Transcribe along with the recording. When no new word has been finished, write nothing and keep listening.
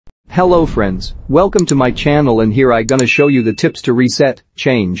Hello friends, welcome to my channel, and here I gonna show you the tips to reset,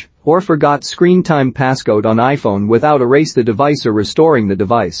 change, or forgot screen time passcode on iPhone without erase the device or restoring the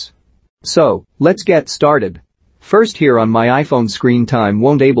device. So, let's get started. First, here on my iPhone screen time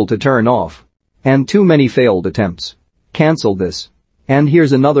won't able to turn off. And too many failed attempts. Cancel this. And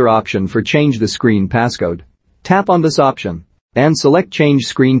here's another option for change the screen passcode. Tap on this option and select change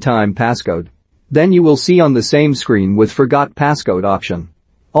screen time passcode. Then you will see on the same screen with forgot passcode option.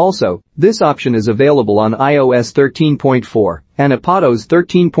 Also, this option is available on iOS 13.4 and iPadOS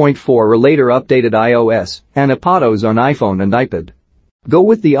 13.4 or later updated iOS and iPadOS on iPhone and iPad. Go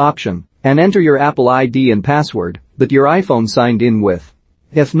with the option and enter your Apple ID and password that your iPhone signed in with.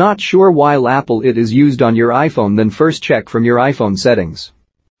 If not sure while Apple it is used on your iPhone, then first check from your iPhone settings.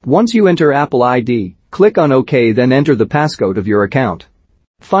 Once you enter Apple ID, click on OK, then enter the passcode of your account.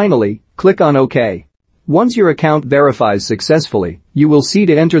 Finally, click on OK. Once your account verifies successfully, you will see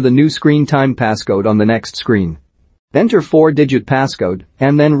to enter the new screen time passcode on the next screen. Enter 4-digit passcode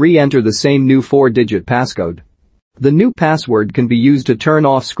and then re-enter the same new 4-digit passcode. The new password can be used to turn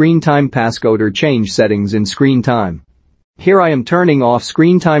off screen time passcode or change settings in screen time. Here I am turning off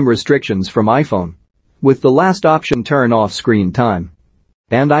screen time restrictions from iPhone. With the last option, turn off screen time.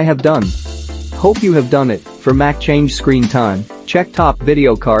 And I have done. Hope you have done it. For Mac change screen time, check top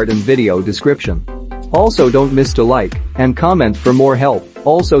video card and video description. Also, don't miss to like and comment for more help.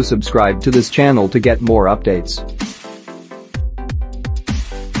 Also subscribe to this channel to get more updates.